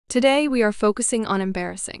Today we are focusing on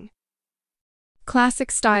embarrassing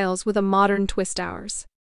classic styles with a modern twist. Ours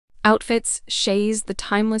outfits shaze the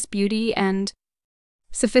timeless beauty and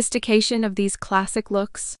sophistication of these classic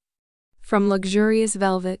looks, from luxurious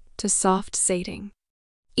velvet to soft satin.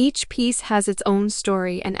 Each piece has its own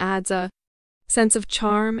story and adds a sense of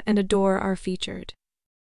charm and adore are featured.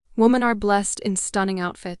 Women are blessed in stunning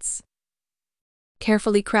outfits,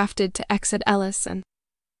 carefully crafted to exit Ellis and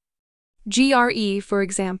GRE, for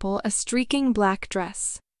example, a streaking black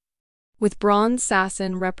dress with bronze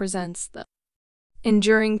satin represents the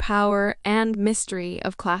enduring power and mystery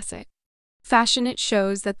of classic fashion. It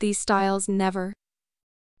shows that these styles never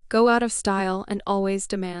go out of style and always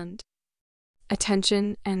demand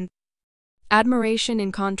attention and admiration.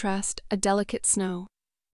 In contrast, a delicate snow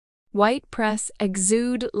white press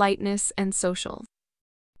exude lightness and social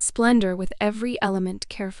splendor, with every element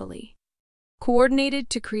carefully coordinated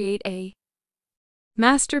to create a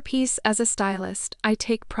masterpiece. As a stylist, I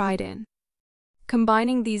take pride in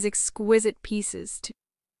combining these exquisite pieces to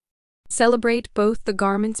celebrate both the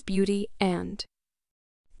garment's beauty and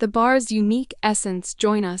the bar's unique essence.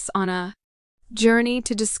 Join us on a journey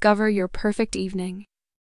to discover your perfect evening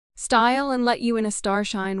style and let you in a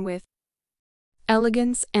starshine with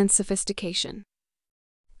elegance and sophistication.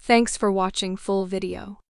 Thanks for watching full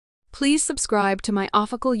video. Please subscribe to my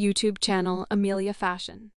official YouTube channel, Amelia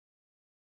Fashion.